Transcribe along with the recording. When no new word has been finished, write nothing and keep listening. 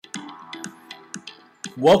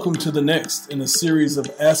Welcome to the next in a series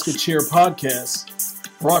of Ask a Chair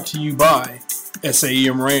podcasts brought to you by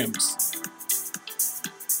SAEM Rams.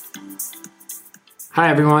 Hi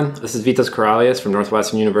everyone, this is Vitas Corralius from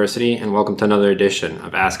Northwestern University and welcome to another edition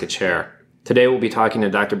of Ask a Chair. Today we'll be talking to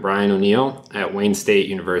Dr. Brian O'Neill at Wayne State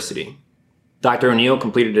University. Dr. O'Neill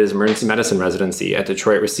completed his emergency medicine residency at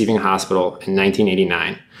Detroit Receiving Hospital in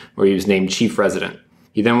 1989, where he was named chief resident.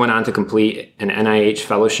 He then went on to complete an NIH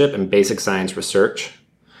fellowship in basic science research.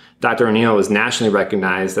 Dr. O'Neill is nationally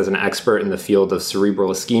recognized as an expert in the field of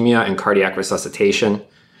cerebral ischemia and cardiac resuscitation.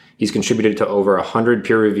 He's contributed to over 100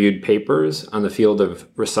 peer-reviewed papers on the field of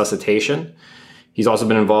resuscitation. He's also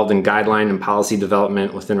been involved in guideline and policy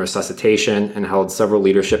development within resuscitation and held several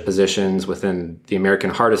leadership positions within the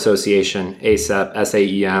American Heart Association, ACEP,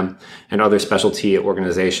 SAEM, and other specialty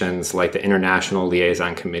organizations like the International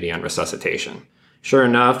Liaison Committee on Resuscitation. Sure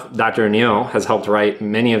enough, Dr. O'Neill has helped write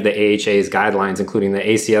many of the AHA's guidelines, including the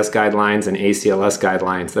ACS guidelines and ACLS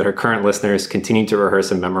guidelines that our current listeners continue to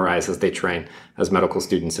rehearse and memorize as they train as medical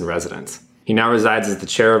students and residents. He now resides as the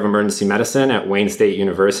chair of emergency medicine at Wayne State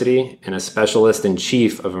University and a specialist in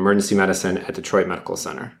chief of emergency medicine at Detroit Medical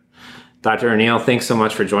Center. Dr. O'Neill, thanks so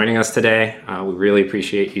much for joining us today. We really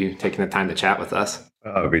appreciate you taking the time to chat with us.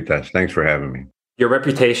 Vitas, thanks for having me. Your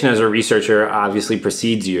reputation as a researcher obviously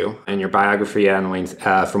precedes you, and your biography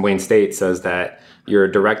from Wayne State says that you're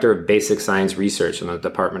a director of basic science research in the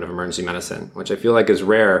Department of Emergency Medicine, which I feel like is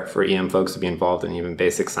rare for EM folks to be involved in even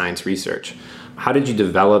basic science research. How did you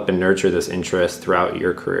develop and nurture this interest throughout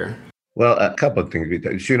your career? Well, a couple of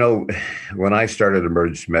things. You know, when I started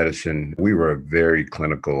emergency medicine, we were a very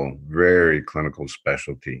clinical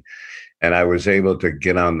specialty. And I was able to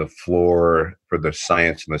get on the floor for the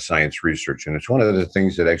science and the science research. And it's one of the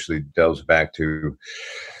things that actually delves back to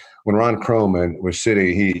when Ron Krohman was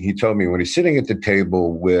sitting, he told me when he's sitting at the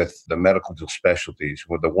table with the medical specialties,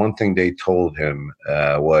 well, the one thing they told him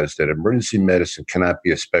was that emergency medicine cannot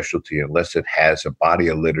be a specialty unless it has a body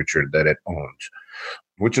of literature that it owns,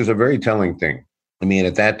 which is a very telling thing. I mean,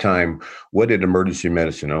 at that time, what did emergency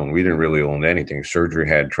medicine own? We didn't really own anything. Surgery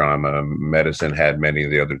had trauma, medicine had many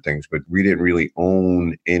of the other things, but we didn't really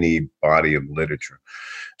own any body of literature.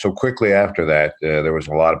 So quickly after that, there was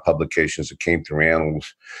a lot of publications that came through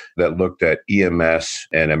Annals that looked at EMS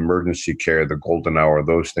and emergency care, the golden hour,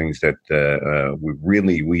 those things that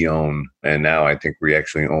we own. And now I think we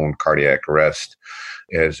actually own cardiac arrest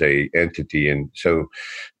as a entity. And so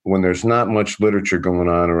when there's not much literature going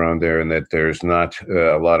on around there and that there's not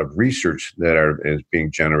a lot of research that is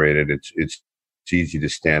being generated, it's easy to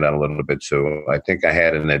stand out a little bit. So I think I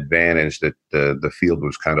had an advantage that the field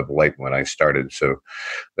was kind of light when I started. So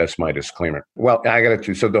that's my disclaimer. Well, I got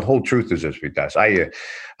to. So the whole truth is this, Vitas.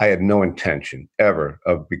 I had no intention ever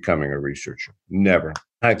of becoming a researcher. Never.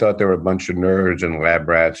 I thought there were a bunch of nerds and lab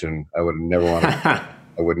rats, and I would never want to.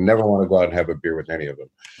 I would never want to go out and have a beer with any of them.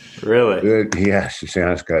 Really? Yes, to say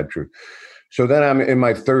honest God truth. So then I'm in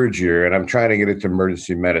my third year, and I'm trying to get into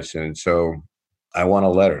emergency medicine. So I want a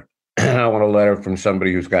letter. I want a letter from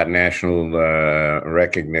somebody who's got national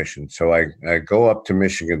recognition. So I go up to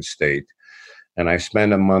Michigan State, and I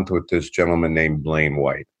spend a month with this gentleman named Blaine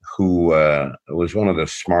White, who was one of the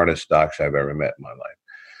smartest docs I've ever met in my life.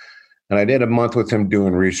 And I did a month with him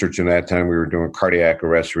doing research. And that time we were doing cardiac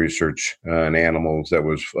arrest research on animals that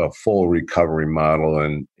was a full recovery model.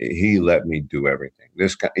 And he let me do everything.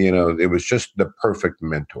 This guy, it was just the perfect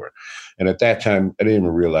mentor. And at that time, I didn't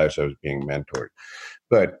even realize I was being mentored.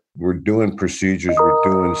 But we're doing procedures, we're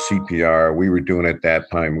doing CPR. We were doing at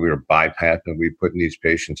that time, we were bypassing. We were putting these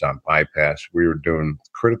patients on bypass. We were doing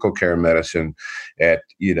critical care medicine at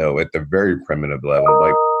the very primitive level.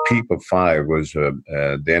 Like PEEP of 5 was,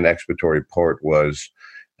 the expiratory port was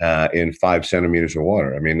in 5 centimeters of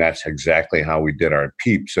water. I mean, that's exactly how we did our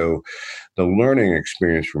PEEP. So the learning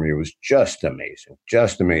experience for me was just amazing.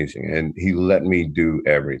 And he let me do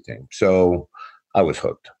everything. So I was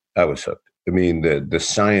hooked. I mean, the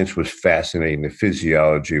science was fascinating. The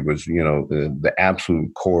physiology was, the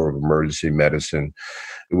absolute core of emergency medicine.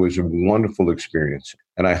 It was a wonderful experience.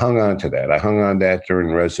 And I hung on to that. I hung on to that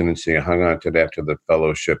during residency. I hung on to that to the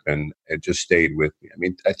fellowship, and it just stayed with me. I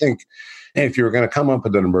mean, I think if you were going to come up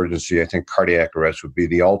with an emergency, I think cardiac arrest would be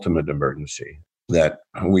the ultimate emergency that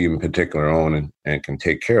we in particular own and can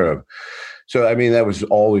take care of. So, I mean, that was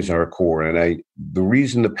always our core. And the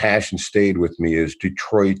reason the passion stayed with me is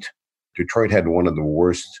Detroit had one of the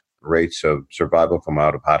worst rates of survival from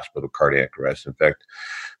out of hospital cardiac arrest. In fact,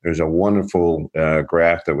 There's a wonderful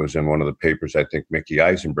graph that was in one of the papers I think Mickey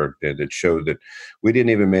Eisenberg did that showed that we didn't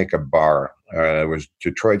even make a bar. It was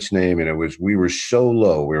Detroit's name, and we were so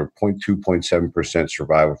low. We were 0.2, 0.7%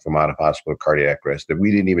 survival from out-of-hospital cardiac arrest that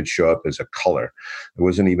we didn't even show up as a color. There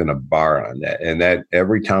wasn't even a bar on that. And that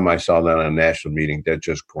every time I saw that on a national meeting, that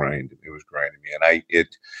just grinded. It was grinding me. And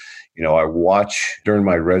I watch during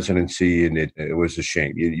my residency, and it was a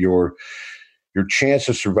shame. Your chance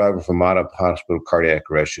of survival from out-of-hospital cardiac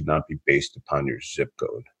arrest should not be based upon your zip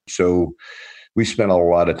code. So we spent a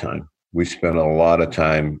lot of time.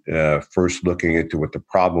 First looking into what the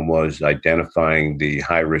problem was, identifying the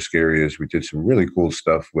high-risk areas. We did some really cool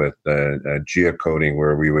stuff with geocoding,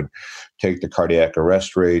 where we would take the cardiac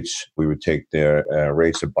arrest rates, we would take the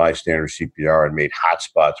rates of bystander CPR, and made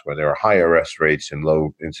hotspots where there were high arrest rates and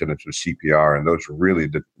low incidence of CPR. And those were really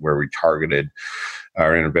where we targeted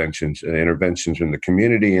our interventions in the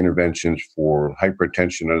community, interventions for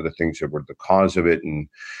hypertension, other things that were the cause of it. And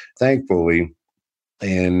thankfully,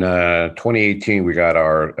 in 2018, we got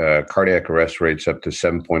our cardiac arrest rates up to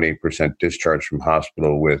 7.8% discharge from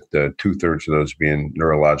hospital, with 2/3 of those being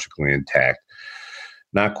neurologically intact.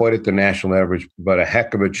 Not quite at the national average, but a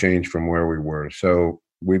heck of a change from where we were. So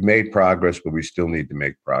we've made progress, but we still need to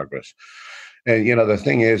make progress. And, the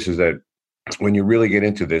thing is that when you really get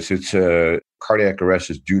into this, it's cardiac arrest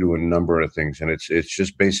is due to a number of things. And it's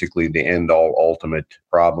just basically the end-all ultimate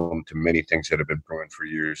problem to many things that have been brewing for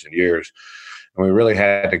years and years. And we really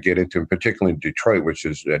had to get into, particularly in Detroit, which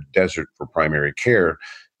is a desert for primary care,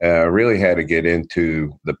 really had to get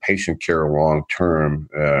into the patient care long term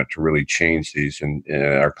to really change these. And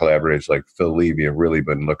our collaborators like Phil Levy have really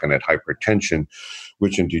been looking at hypertension,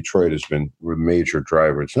 which in Detroit has been a major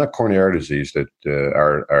driver. It's not coronary artery disease that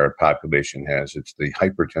our population has. It's the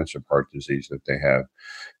hypertensive heart disease that they have.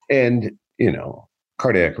 And,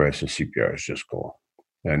 cardiac arrest and CPR is just cool.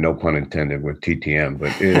 No pun intended with TTM,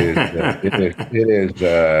 but it is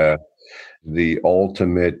the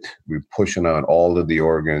ultimate. We're pushing on all of the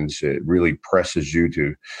organs. It really presses you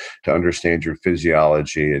to understand your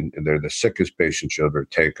physiology, and they're the sickest patients you'll ever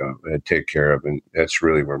take care of. And that's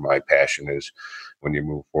really where my passion is when you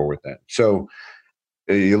move forward with that. So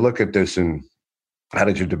you look at this, and how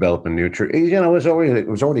did you develop and nurture? It was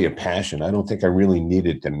already a passion. I don't think I really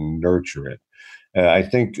needed to nurture it. I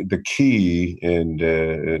think the key, and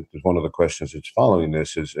one of the questions that's following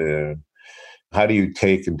this, is how do you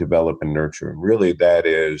take and develop and nurture? And really, that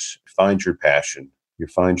is find your passion, you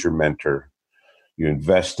find your mentor, you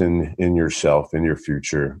invest in yourself, in your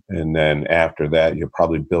future, and then after that, you'll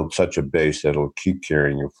probably build such a base that'll keep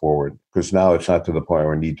carrying you forward. Because now it's not to the point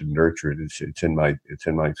where I need to nurture it; it's in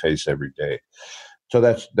my face every day. So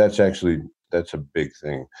that's a big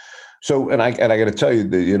thing. So, and I got to tell you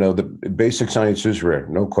that, the basic science is rare,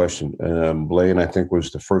 no question. Blaine, I think, was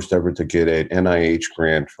the first ever to get an NIH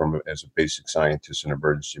grant as a basic scientist in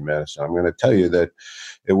emergency medicine. I'm going to tell you that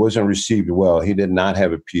it wasn't received well. He did not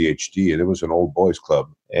have a PhD, and it was an old boys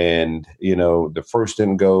club. And, the first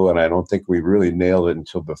didn't go, and I don't think we really nailed it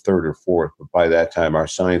until the third or fourth. But by that time, our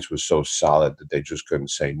science was so solid that they just couldn't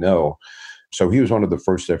say no. So he was one of the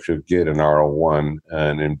first to actually get an R01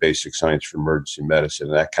 and in basic science for emergency medicine.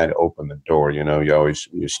 And that kind of opened the door.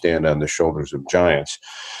 You stand on the shoulders of giants.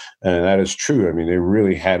 And that is true. I mean, they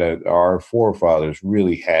really our forefathers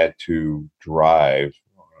really had to drive,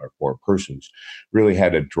 our four persons really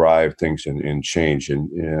had to drive things and change.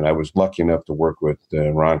 And I was lucky enough to work with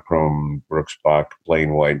Ron Crum, Brooks Bach,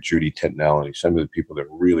 Blaine White, Judy Tetnelli, some of the people that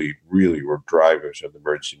really, really were drivers of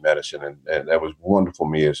emergency medicine. And that was wonderful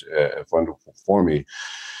for me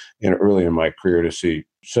early in my career to see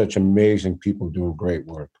such amazing people doing great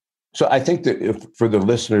work. So I think that for the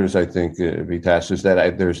listeners, I think, Vitas, is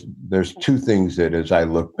that there's two things that as I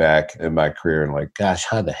look back in my career and like, gosh,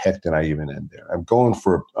 how the heck did I even end there? I'm going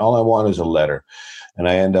for, all I want is a letter. And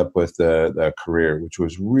I end up with a career, which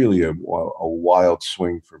was really a wild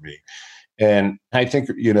swing for me. And I think,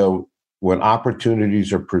 when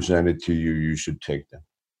opportunities are presented to you, you should take them.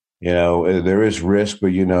 There is risk,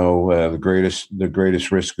 but the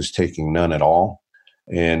greatest risk is taking none at all.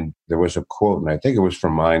 And there was a quote, and I think it was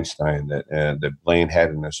from Einstein that Blaine had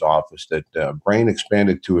in his office, that brain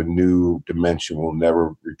expanded to a new dimension will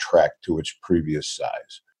never retract to its previous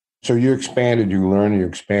size. So you expand and you learn, and you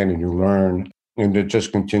expand and you learn, and it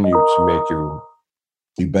just continues to make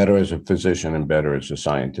you better as a physician and better as a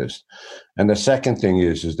scientist. And the second thing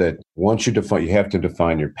is that once you have to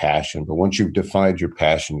define your passion. But once you've defined your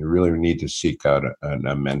passion, you really need to seek out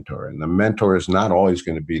a mentor. And the mentor is not always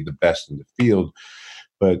going to be the best in the field,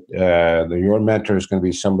 but your mentor is going to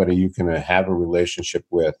be somebody you can have a relationship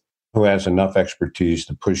with who has enough expertise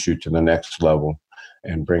to push you to the next level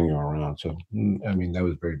and bring you around. So, I mean, that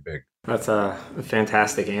was very big. That's a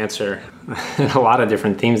fantastic answer. A lot of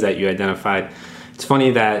different themes that you identified. It's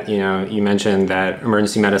funny that, you mentioned that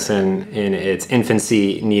emergency medicine in its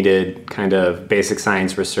infancy needed kind of basic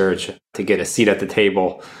science research to get a seat at the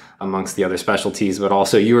table amongst the other specialties, but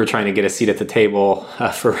also you were trying to get a seat at the table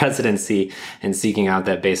for residency and seeking out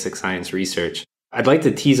that basic science research. I'd like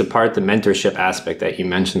to tease apart the mentorship aspect that you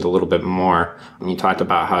mentioned a little bit more. You talked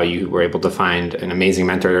about how you were able to find an amazing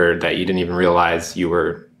mentor that you didn't even realize you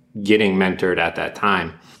were getting mentored at that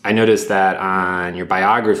time. I noticed that on your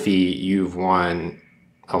biography, you've won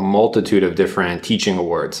a multitude of different teaching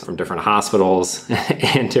awards from different hospitals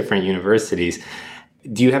and different universities.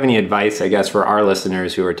 Do you have any advice, I guess, for our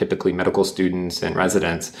listeners who are typically medical students and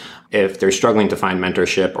residents, if they're struggling to find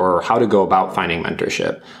mentorship, or how to go about finding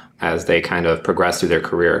mentorship as they kind of progress through their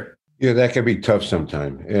career? Yeah, that can be tough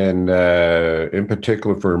sometimes. And in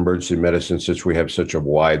particular for emergency medicine, since we have such a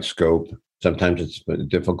wide scope, sometimes it's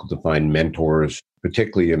difficult to find mentors,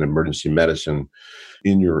 particularly in emergency medicine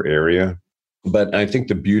in your area. But I think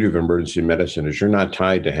the beauty of emergency medicine is you're not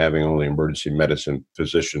tied to having only emergency medicine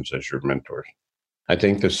physicians as your mentors. I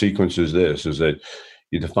think the sequence is this, is that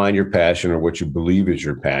you define your passion or what you believe is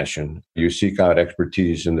your passion. You seek out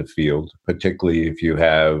expertise in the field, particularly if you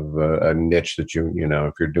have a niche that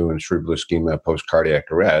if you're doing cerebral ischemia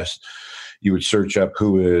post-cardiac arrest, you would search up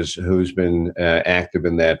who's been active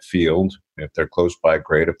in that field. If they're close by,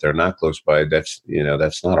 great. If they're not close by, that's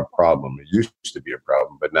not a problem. It used to be a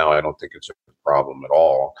problem, but now I don't think it's a problem at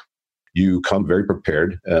all. You come very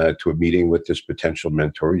prepared to a meeting with this potential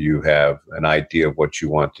mentor. You have an idea of what you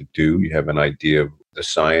want to do. You have an idea of the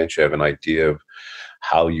science. You have an idea of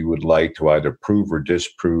how you would like to either prove or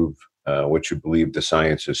disprove what you believe the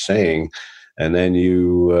science is saying. And then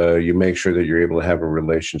you make sure that you're able to have a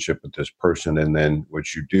relationship with this person. And then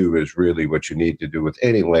what you do is really what you need to do with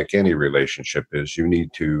any relationship is you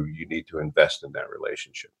need to invest in that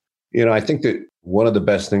relationship. I think that one of the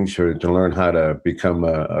best things to learn how to become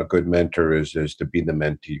a good mentor is to be the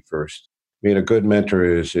mentee first. I mean, a good mentor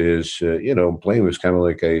is Blaine was kind of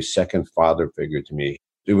like a second father figure to me.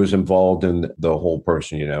 It was involved in the whole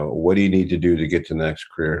person. What do you need to do to get to the next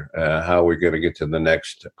career? How are we going to get to the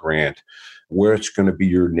next grant? Where it's going to be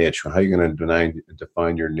your niche? How are you going to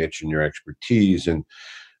define your niche and your expertise? And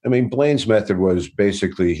I mean, Blaine's method was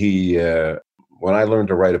basically when I learned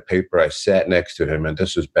to write a paper, I sat next to him, and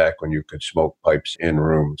this is back when you could smoke pipes in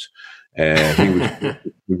rooms. And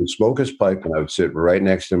he would smoke his pipe, and I would sit right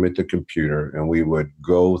next to him at the computer, and we would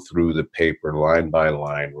go through the paper line by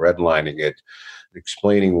line, redlining it,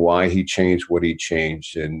 explaining why he changed what he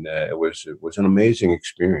changed, and it was an amazing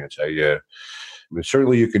experience. I mean,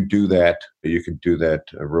 certainly you could do that. You could do that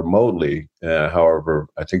remotely. However,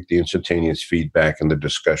 I think the instantaneous feedback and the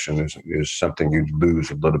discussion is something you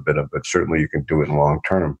lose a little bit of, but certainly you can do it in long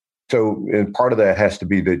term. So, and part of that has to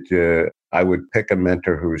be that I would pick a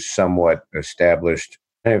mentor who's somewhat established.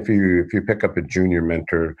 If you pick up a junior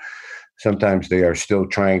mentor, sometimes they are still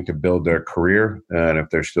trying to build their career. And if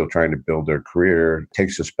they're still trying to build their career, it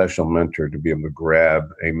takes a special mentor to be able to grab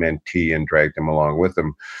a mentee and drag them along with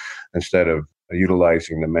them instead of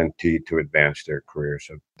utilizing the mentee to advance their career.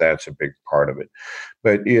 So that's a big part of it.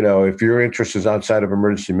 But, if your interest is outside of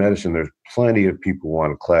emergency medicine, there's plenty of people who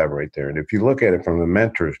want to collaborate there. And if you look at it from the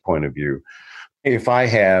mentor's point of view, if I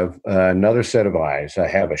have another set of eyes, I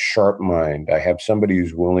have a sharp mind, I have somebody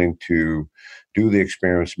who's willing to do the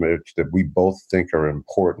experiments that we both think are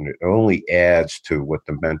important, it only adds to what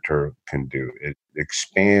the mentor can do. It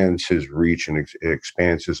expands his reach and it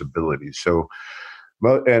expands his abilities. So,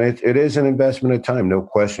 and it is an investment of time, no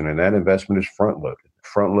question. And that investment is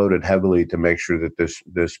front-loaded heavily to make sure that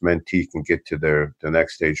this mentee can get to the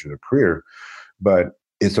next stage of their career. But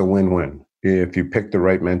it's a win-win. If you pick the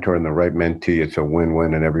right mentor and the right mentee, it's a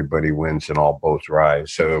win-win and everybody wins and all boats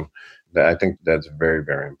rise. So I think that's very,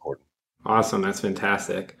 very important. Awesome. That's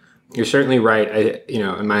fantastic. You're certainly right.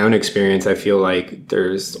 In my own experience, I feel like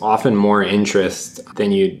there's often more interest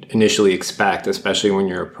than you'd initially expect, especially when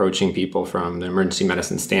you're approaching people from the emergency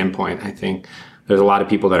medicine standpoint. I think there's a lot of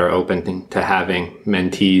people that are open to having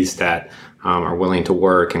mentees that are willing to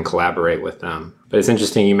work and collaborate with them. But it's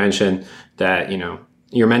interesting you mentioned that,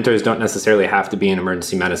 your mentors don't necessarily have to be in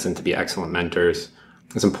emergency medicine to be excellent mentors.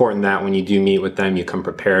 It's important that when you do meet with them, you come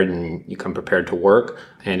prepared to work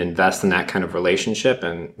and invest in that kind of relationship.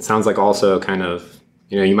 And it sounds like also kind of,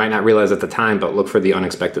 you might not realize at the time, but look for the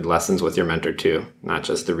unexpected lessons with your mentor too, not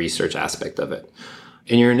just the research aspect of it.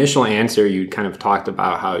 In your initial answer, you kind of talked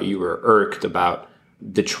about how you were irked about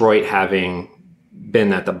Detroit having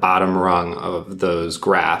been at the bottom rung of those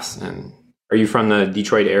graphs. And Are you from the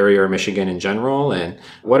Detroit area or Michigan in general? And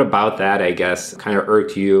what about that, I guess, kind of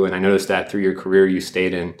irked you? And I noticed that through your career, you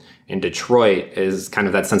stayed in Detroit, is kind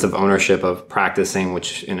of that sense of ownership of practicing,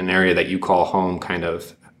 which in an area that you call home, kind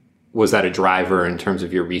of, was that a driver in terms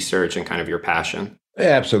of your research and kind of your passion?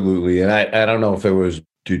 Absolutely. And I don't know if it was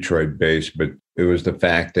Detroit based, but it was the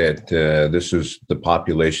fact that this was the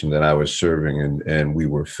population that I was serving and we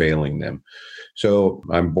were failing them. So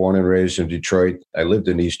I'm born and raised in Detroit. I lived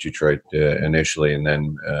in East Detroit initially, and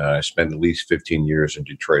then I spent at least 15 years in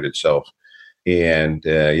Detroit itself. And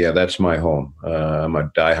that's my home. I'm a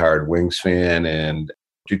diehard Wings fan, and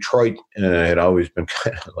Detroit had always been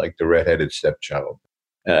kind of like the redheaded stepchild.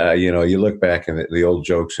 You look back at the old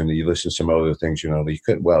jokes and you listen to some other things, you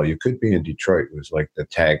could be in Detroit was like the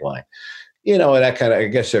tagline. And that kind of, I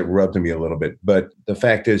guess that rubbed me a little bit. But the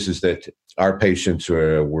fact is that our patients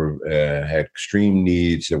had extreme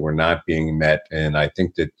needs that were not being met. And I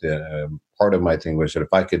think that part of my thing was that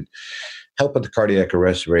if I could help with the cardiac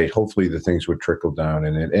arrest rate, hopefully the things would trickle down.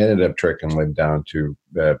 And it ended up trickling down to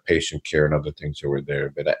patient care and other things that were there.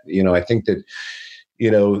 But, I think that,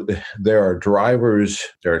 there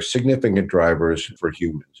are significant drivers for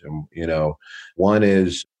humans. And, one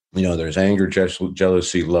is, there's anger,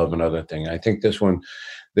 jealousy, love, and other thing. I think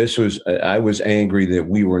I was angry that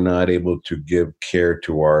we were not able to give care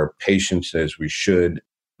to our patients as we should.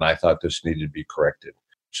 And I thought this needed to be corrected.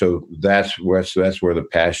 So that's where the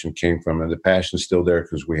passion came from. And the passion's still there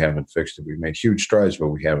because we haven't fixed it. We've made huge strides, but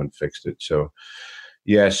we haven't fixed it. So,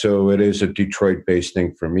 so it is a Detroit-based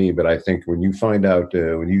thing for me. But I think when you find out,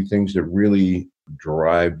 things that really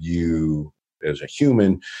drive you as a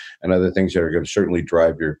human and other things that are going to certainly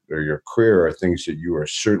drive your career are things that you are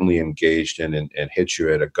certainly engaged in and hit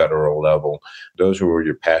you at a guttural level. Those are where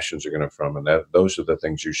your passions are going to come from. And those are the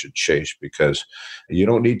things you should chase because you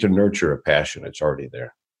don't need to nurture a passion. It's already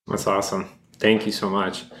there. That's awesome. Thank you so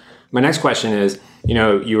much. My next question is,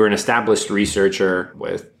 you were an established researcher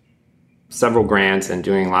with several grants and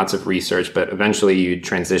doing lots of research, but eventually you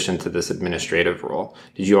transitioned to this administrative role.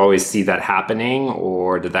 Did you always see that happening,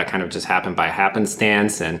 or did that kind of just happen by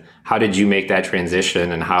happenstance? And how did you make that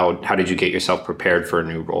transition, and how did you get yourself prepared for a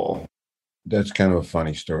new role? That's kind of a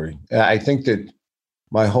funny story. I think that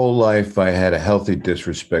my whole life I had a healthy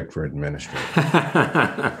disrespect for administrators.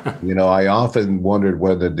 I often wondered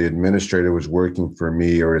whether the administrator was working for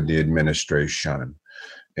me or the administration.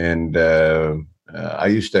 And I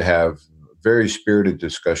used to have very spirited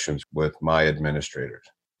discussions with my administrators.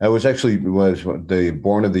 I was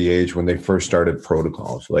born of the age when they first started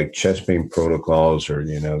protocols, like chest pain protocols, or,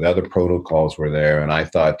 the other protocols were there. And I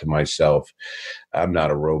thought to myself, I'm not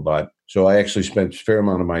a robot. So I actually spent a fair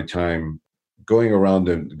amount of my time going around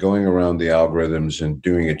the algorithms and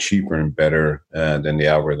doing it cheaper and better than the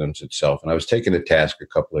algorithms itself. And I was taken to task a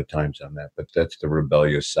couple of times on that, but that's the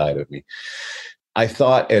rebellious side of me. I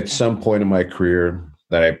thought at some point in my career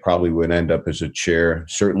that I probably would end up as a chair,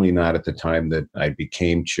 certainly not at the time that I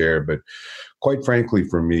became chair, but quite frankly,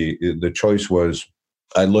 for me, the choice was,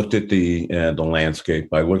 I looked at the landscape.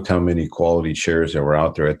 I looked how many quality chairs there were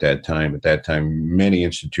out there at that time. At that time, many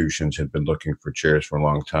institutions had been looking for chairs for a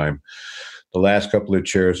long time. The last couple of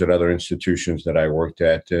chairs at other institutions that I worked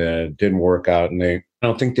at didn't work out, and I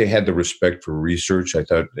don't think they had the respect for research. I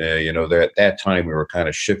thought, that at that time we were kind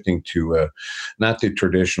of shifting to not the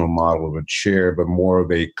traditional model of a chair, but more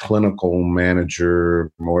of a clinical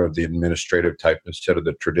manager, more of the administrative type instead of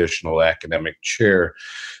the traditional academic chair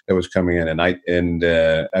that was coming in. And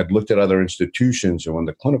I'd looked at other institutions, and when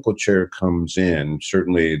the clinical chair comes in,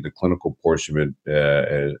 certainly the clinical portion of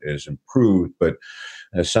it is improved, but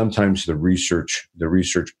sometimes the research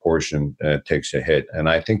portion takes a hit. And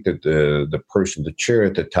I think that the chair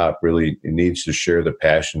at the top really needs to share the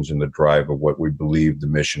passions and the drive of what we believe the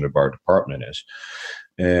mission of our department is.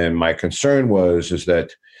 And my concern is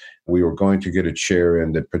that we were going to get a chair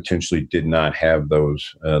in that potentially did not have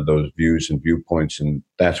those views and viewpoints. And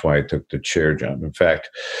that's why I took the chair job. In fact,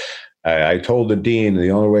 I told the dean the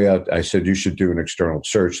only way out, I said, you should do an external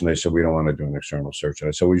search. And they said, we don't want to do an external search. And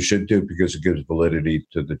I said, well, you should do it because it gives validity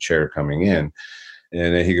to the chair coming in.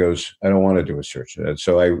 And then he goes, I don't want to do a search. And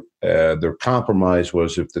so the compromise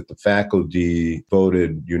was if the faculty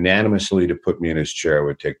voted unanimously to put me in his chair, I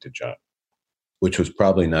would take the job, which was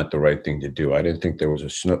probably not the right thing to do. I didn't think there was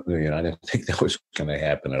I didn't think that was going to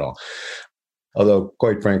happen at all. Although,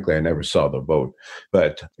 quite frankly, I never saw the vote.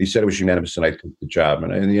 But he said it was unanimous, and I took the job.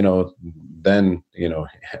 And then,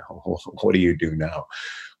 what do you do now?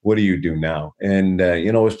 What do you do now? And,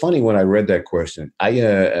 it was funny when I read that question.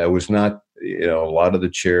 I was not a lot of the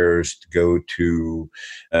chairs go to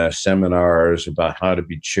seminars about how to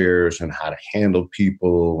be chairs and how to handle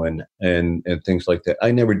people and things like that.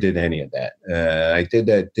 I never did any of that.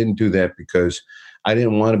 Didn't do that because I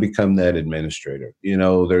didn't want to become that administrator.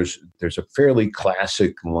 There's a fairly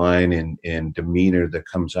classic line in demeanor that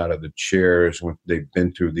comes out of the chairs when they've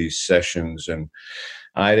been through these sessions, and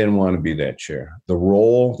I didn't want to be that chair. The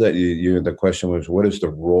role that the question was, what is the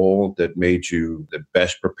role that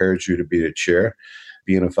best prepared you to be a chair?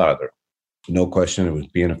 Being a father. No question, it was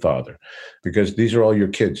being a father, because these are all your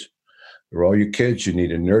kids. They're all your kids. You need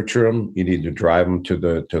to nurture them. You need to drive them to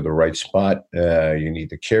the right spot. You need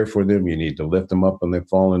to care for them. You need to lift them up when they're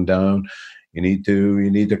falling down. You need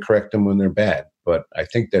to correct them when they're bad. But I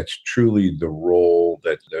think that's truly the role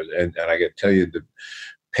and I got to tell you, the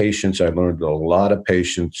patience, I learned a lot of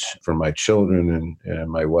patience from my children, and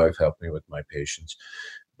my wife helped me with my patience.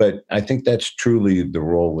 But I think that's truly the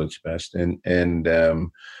role that's best. And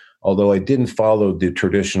although I didn't follow the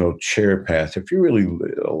traditional chair path, a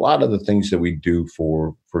lot of the things that we do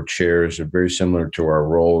for chairs are very similar to our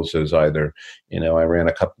roles as either, I ran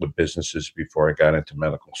a couple of businesses before I got into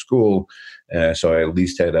medical school. So I at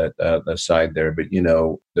least had a side there. But,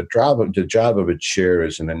 the job of a chair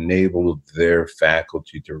is to enable their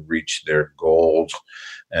faculty to reach their goals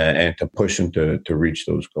and to push them to reach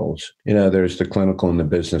those goals. There's the clinical and the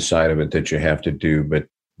business side of it that you have to do, but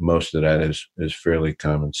most of that is fairly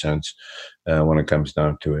common sense when it comes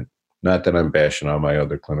down to it. Not that I'm bashing on my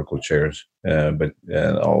other clinical chairs, but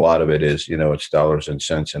a lot of it is, it's dollars and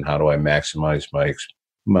cents, and how do I maximize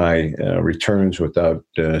my returns without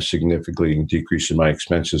significantly decreasing my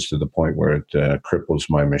expenses to the point where it cripples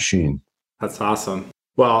my machine. That's awesome.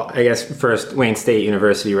 Well, I guess first, Wayne State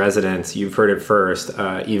University residents, you've heard it first.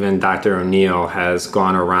 Even Dr. O'Neill has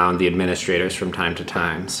gone around the administrators from time to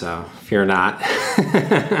time, so fear not.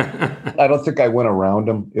 I don't think I went around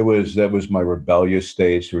them. That was my rebellious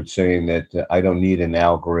stage towards saying that I don't need an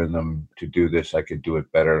algorithm to do this. I could do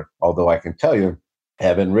it better. Although I can tell you,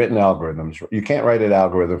 having written algorithms, you can't write an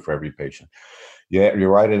algorithm for every patient. You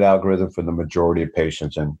write an algorithm for the majority of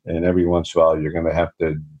patients, and every once in a while you're going to have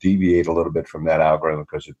to deviate a little bit from that algorithm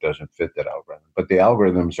because it doesn't fit that algorithm. But the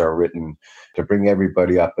algorithms are written to bring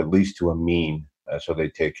everybody up at least to a mean, so they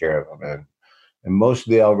take care of them. And most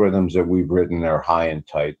of the algorithms that we've written are high and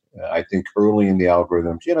tight. I think early in the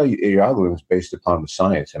algorithms, your algorithms based upon the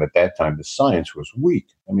science. And at that time, the science was weak.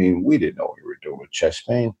 I mean, we didn't know what we were doing with chest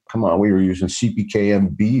pain. Come on, we were using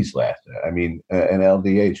CPKMBs and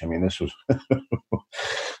LDH. I mean, this was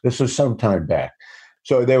this was some time back.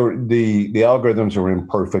 So the algorithms are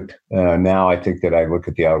imperfect. Now I think that I look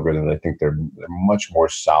at the algorithms, I think they're much more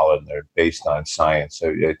solid. They're based on science. So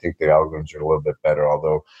I think the algorithms are a little bit better,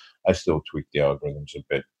 although I still tweak the algorithms a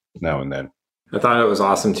bit now and then. I thought it was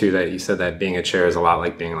awesome, too, that you said that being a chair is a lot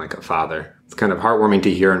like being like a father. It's kind of heartwarming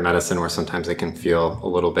to hear in medicine where sometimes it can feel a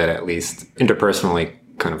little bit, at least interpersonally,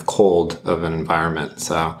 kind of cold of an environment.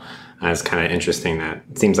 So it's kind of interesting that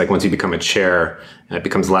it seems like once you become a chair, it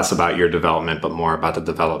becomes less about your development, but more about the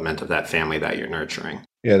development of that family that you're nurturing.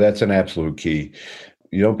 Yeah, that's an absolute key.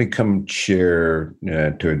 You don't become chair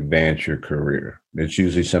to advance your career. It's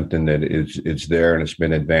usually something that it's there and it's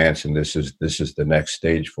been advanced, and this is the next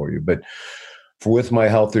stage for you. But with my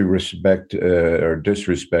healthy respect or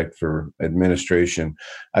disrespect for administration,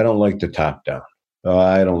 I don't like the top down.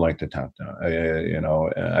 I don't like the top down.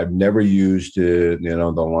 I've never used the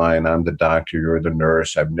line, I'm the doctor, you're the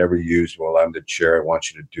nurse. I've never used, well, I'm the chair, I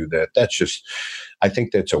want you to do that. I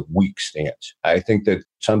think that's a weak stance. I think that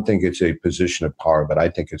some think it's a position of power, but I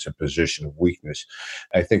think it's a position of weakness.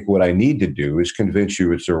 I think what I need to do is convince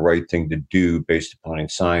you it's the right thing to do based upon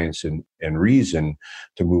science and reason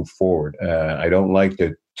to move forward. I don't like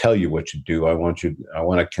to tell you what to do. I want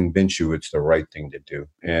to convince you it's the right thing to do.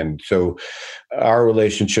 And so our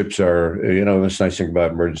relationships are, this nice thing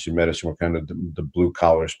about emergency medicine, we're kind of the blue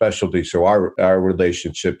collar specialty. So our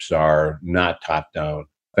relationships are not top down.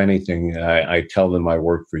 If anything, I tell them I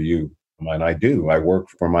work for you. And I do. I work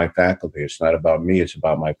for my faculty. It's not about me. It's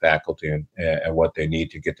about my faculty and what they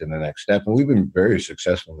need to get to the next step. And we've been very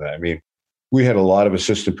successful in that. I mean, we had a lot of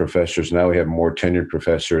assistant professors. Now we have more tenured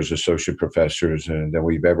professors, associate professors, than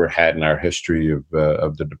we've ever had in our history of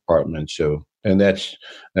the department. So, and that's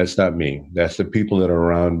not me. That's the people that are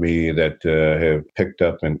around me that have picked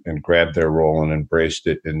up and grabbed their role and embraced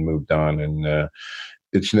it and moved on. And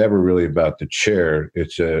it's never really about the chair.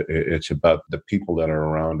 It's about the people that are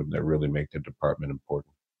around them that really make the department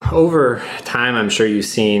important. Over time, I'm sure you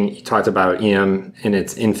talked about EM in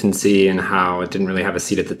its infancy and how it didn't really have a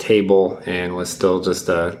seat at the table and was still just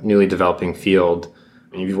a newly developing field.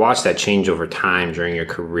 And you've watched that change over time during your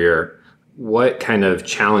career. what kind of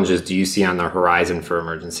challenges do you see on the horizon for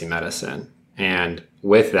emergency medicine? And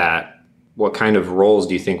with that, what kind of roles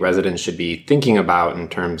do you think residents should be thinking about in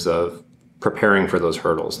terms of preparing for those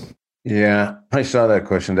hurdles? Yeah, I saw that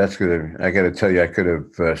question. That's good. I got to tell you, I could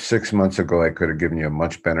have 6 months ago, I could have given you a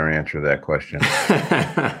much better answer to that question.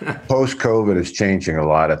 Post-COVID is changing a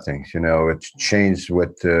lot of things. It's changed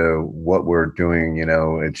what we're doing.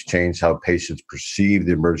 It's changed how patients perceive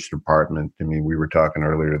the emergency department. I mean, we were talking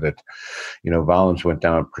earlier that, volumes went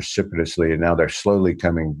down precipitously, and now they're slowly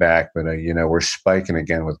coming back. But, we're spiking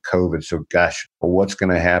again with COVID. So, gosh, what's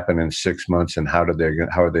going to happen in 6 months, and how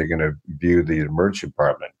are they going to view the emergency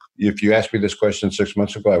department? If you asked me this question 6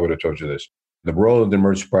 months ago, I would have told you this. The role of the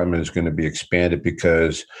emergency department is going to be expanded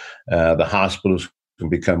because the hospitals can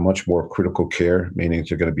become much more critical care, meaning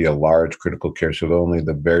they're going to be a large critical care. So only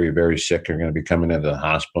the very, very sick are going to be coming into the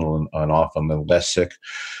hospital, and often the less sick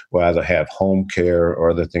will either have home care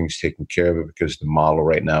or other things taken care of it, because the model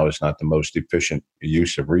right now is not the most efficient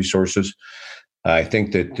use of resources. I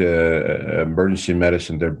think that emergency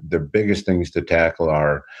medicine, the biggest things to tackle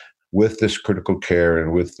are, with this critical care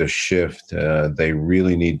and with the shift, they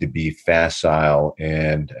really need to be facile,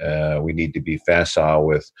 and we need to be facile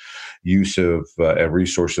with use of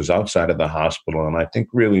resources outside of the hospital. And I think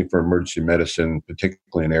really for emergency medicine,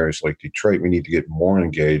 particularly in areas like Detroit, we need to get more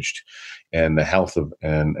engaged in the health of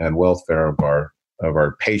and welfare of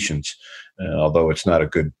our patients. Although it's not a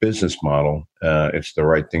good business model, it's the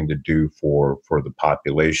right thing to do for the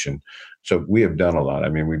population. So we have done a lot. I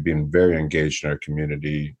mean, we've been very engaged in our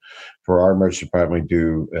community. For our emergency department, we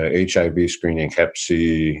do HIV screening, Hep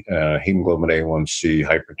C, hemoglobin A1C,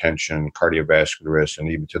 hypertension, cardiovascular risk, and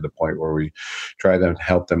even to the point where we try to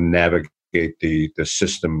help them navigate the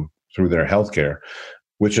system through their healthcare,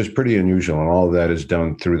 which is pretty unusual. And all of that is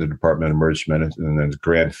done through the Department of Emergency Medicine, and it's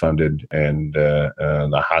grant funded, and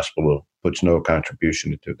the hospital puts no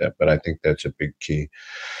contribution to that. But I think that's a big key.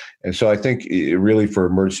 And so I think really for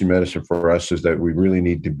emergency medicine for us is that we really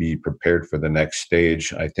need to be prepared for the next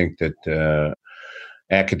stage. I think that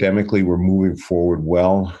academically, we're moving forward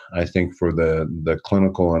well. I think for the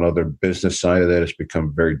clinical and other business side of that, it's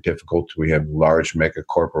become very difficult. We have large mega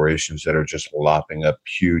corporations that are just lopping up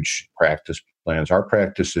huge practice plans. Our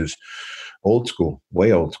practice is old school,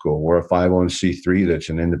 way old school. We're a 501c3 that's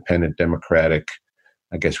an independent democratic.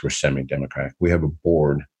 I guess we're semi-democratic. We have a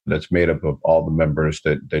board that's made up of all the members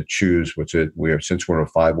that choose what's it. Since we're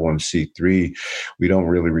a 501c3, we don't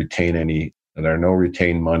really retain any. There are no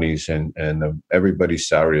retained monies, and everybody's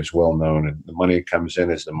salary is well known, and the money that comes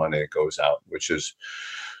in is the money that goes out, which is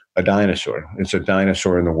a dinosaur. It's a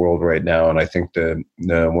dinosaur in the world right now, and I think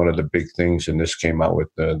one of the big things, and this came out with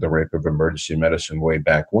the rape of emergency medicine way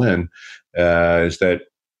back when, is that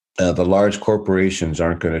the large corporations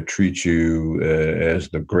aren't going to treat you as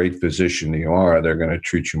the great physician you are. They're going to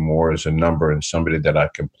treat you more as a number and somebody that I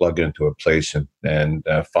can plug into a place and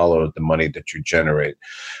follow the money that you generate.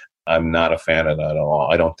 I'm not a fan of that at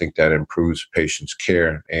all. I don't think that improves patients'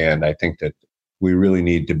 care. And I think that we really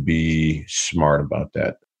need to be smart about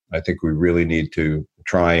that. I think we really need to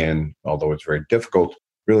try and, although it's very difficult,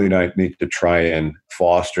 really need to try and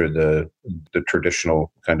foster the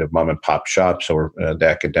traditional kind of mom and pop shops or the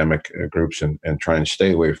academic groups and try and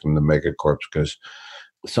stay away from the megacorps, because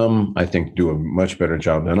some, I think, do a much better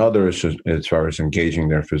job than others as far as engaging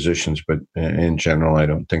their physicians. But in general, I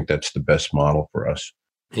don't think that's the best model for us.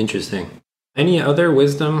 Interesting. Any other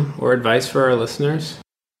wisdom or advice for our listeners?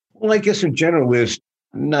 Well, I guess in general is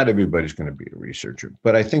not everybody's going to be a researcher,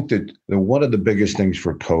 but I think that one of the biggest things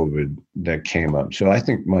for COVID that came up. So I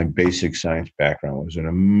think my basic science background was an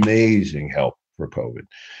amazing help for COVID,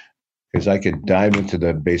 because I could dive into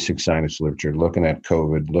the basic science literature, looking at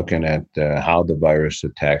COVID, looking at how the virus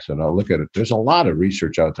attacks. And I'll look at it. There's a lot of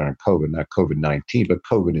research out there on COVID, not COVID-19, but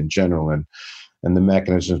COVID in general, and the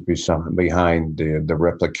mechanisms behind the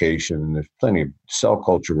replication. And there's plenty of cell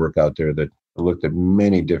culture work out there that looked at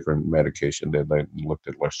many different medications. They looked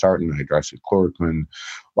at losartan, hydroxychloroquine,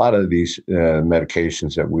 a lot of these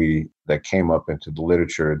medications that came up into the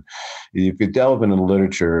literature. If you delve into the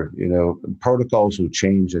literature, protocols will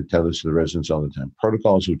change. I tell this to the residents all the time.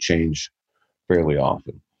 Protocols will change fairly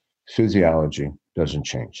often. Physiology doesn't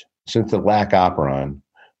change. Since the lac-operon,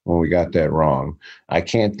 when we got that wrong, I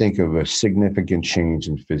can't think of a significant change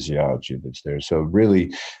in physiology that's there. So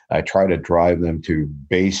really, I try to drive them to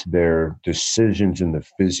base their decisions in the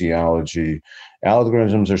physiology.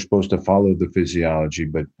 Algorithms are supposed to follow the physiology,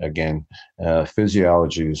 but again,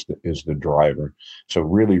 physiology is the driver. So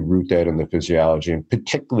really root that in the physiology, and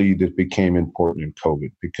particularly this became important in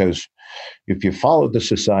COVID, because if you followed the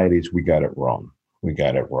societies, we got it wrong. we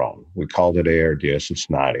got it wrong. We called it ARDS. It's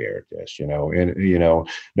not ARDS, and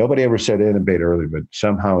nobody ever said intubate early, but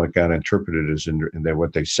somehow it got interpreted as and that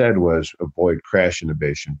what they said was avoid crash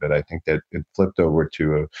intubation. But I think that it flipped over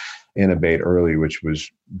to intubate early, which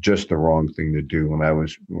was just the wrong thing to do. And I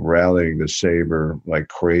was rallying the SABR like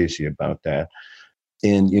crazy about that.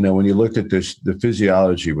 And, when you looked at this, the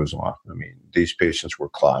physiology was off. I mean, these patients were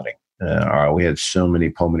clotting. We had so many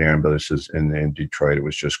pulmonary embolisms in Detroit. It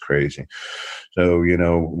was just crazy. So,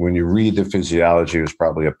 when you read the physiology, it was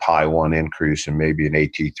probably a Pi1 increase and maybe an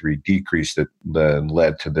AT3 decrease that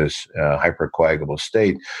led to this hypercoagulable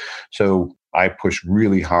state. So I pushed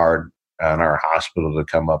really hard on our hospital to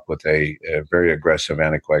come up with a very aggressive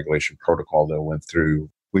anticoagulation protocol that went through.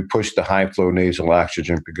 We pushed the high flow nasal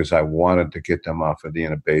oxygen because I wanted to get them off of the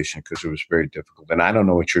intubation because it was very difficult. And I don't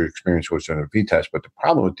know what your experience was on a VTAS, but the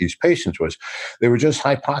problem with these patients was they were just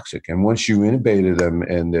hypoxic. And once you intubated them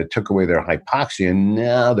and they took away their hypoxia, and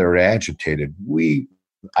now they're agitated.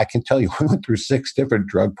 I can tell you, we went through 6 different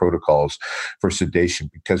drug protocols for sedation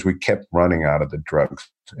because we kept running out of the drugs.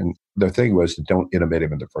 And the thing was, don't intubate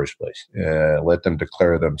them in the first place. Let them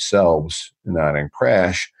declare themselves, not in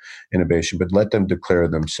crash intubation, but let them declare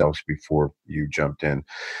themselves before you jumped in.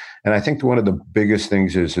 And I think one of the biggest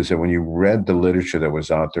things is that when you read the literature that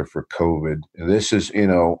was out there for COVID, this is,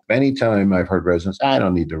 anytime I've heard residents, I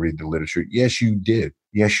don't need to read the literature. Yes, you did.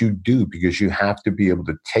 Yes, you do, because you have to be able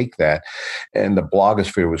to take that. And the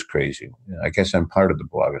blogosphere was crazy. I guess I'm part of the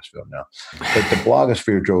blogosphere now. But the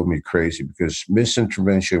blogosphere drove me crazy because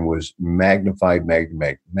misintervention was magnified.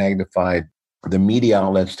 The media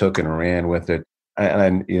outlets took and ran with it.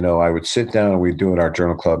 And I would sit down and we'd do it in our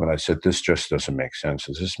journal club. And I said, this just doesn't make sense.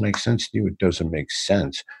 Does this make sense to you? It doesn't make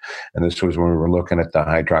sense. And this was when we were looking at the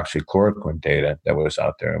hydroxychloroquine data that was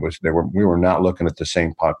out there. We were not looking at the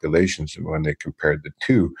same populations when they compared the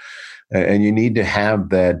two. And you need to have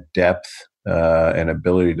that depth and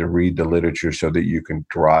ability to read the literature so that you can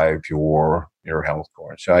drive your health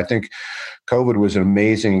course. So I think COVID was an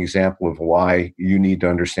amazing example of why you need to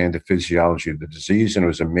understand the physiology of the disease. And it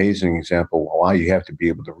was an amazing example of why you have to be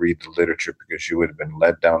able to read the literature because you would have been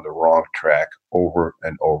led down the wrong track over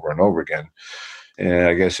and over and over again. And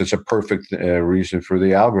I guess it's a perfect reason for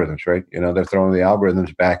the algorithms, right? They're throwing the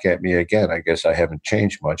algorithms back at me again. I guess I haven't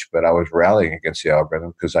changed much, but I was rallying against the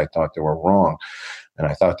algorithm because I thought they were wrong. And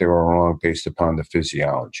I thought they were wrong based upon the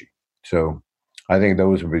physiology. So I think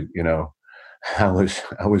those would be, I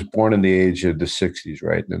was born in the age of the 60s,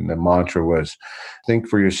 right? And the mantra was, think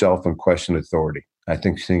for yourself and question authority. I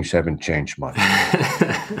think things haven't changed much.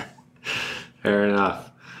 Fair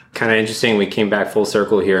enough. Kind of interesting. We came back full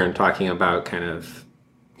circle here and talking about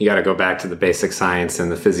you got to go back to the basic science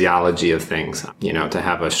and the physiology of things, to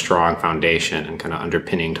have a strong foundation and kind of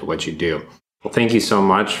underpinning to what you do. Well, thank you so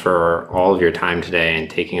much for all of your time today and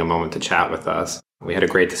taking a moment to chat with us. We had a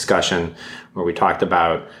great discussion where we talked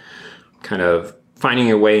about kind of finding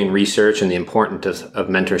your way in research and the importance of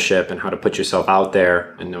mentorship and how to put yourself out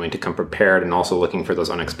there and knowing to come prepared and also looking for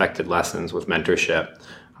those unexpected lessons with mentorship.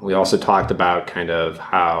 We also talked about kind of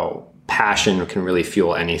how passion can really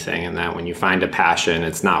fuel anything, and that when you find a passion,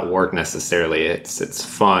 it's not work necessarily. It's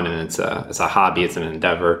fun and it's a hobby, it's an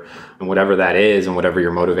endeavor, and whatever that is and whatever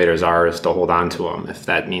your motivators are is to hold on to them. If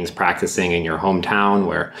that means practicing in your hometown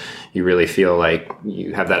where you really feel like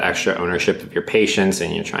you have that extra ownership of your patients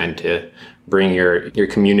and you're trying to bring your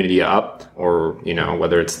community up, or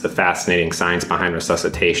whether it's the fascinating science behind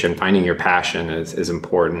resuscitation, finding your passion is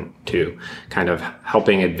important to kind of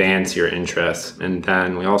helping advance your interests. And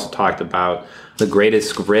then we also talked about the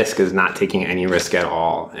greatest risk is not taking any risk at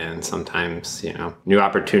all. And sometimes, new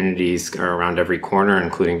opportunities are around every corner,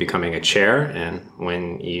 including becoming a chair. And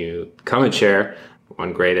when you become a chair,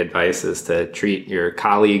 one great advice is to treat your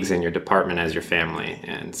colleagues and your department as your family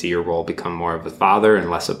and see your role become more of a father and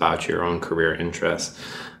less about your own career interests.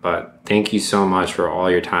 But thank you so much for all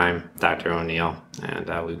your time, Dr. O'Neill,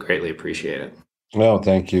 and we greatly appreciate it. Well,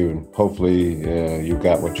 thank you. Hopefully you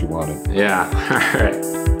got what you wanted. Yeah. All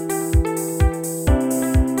right.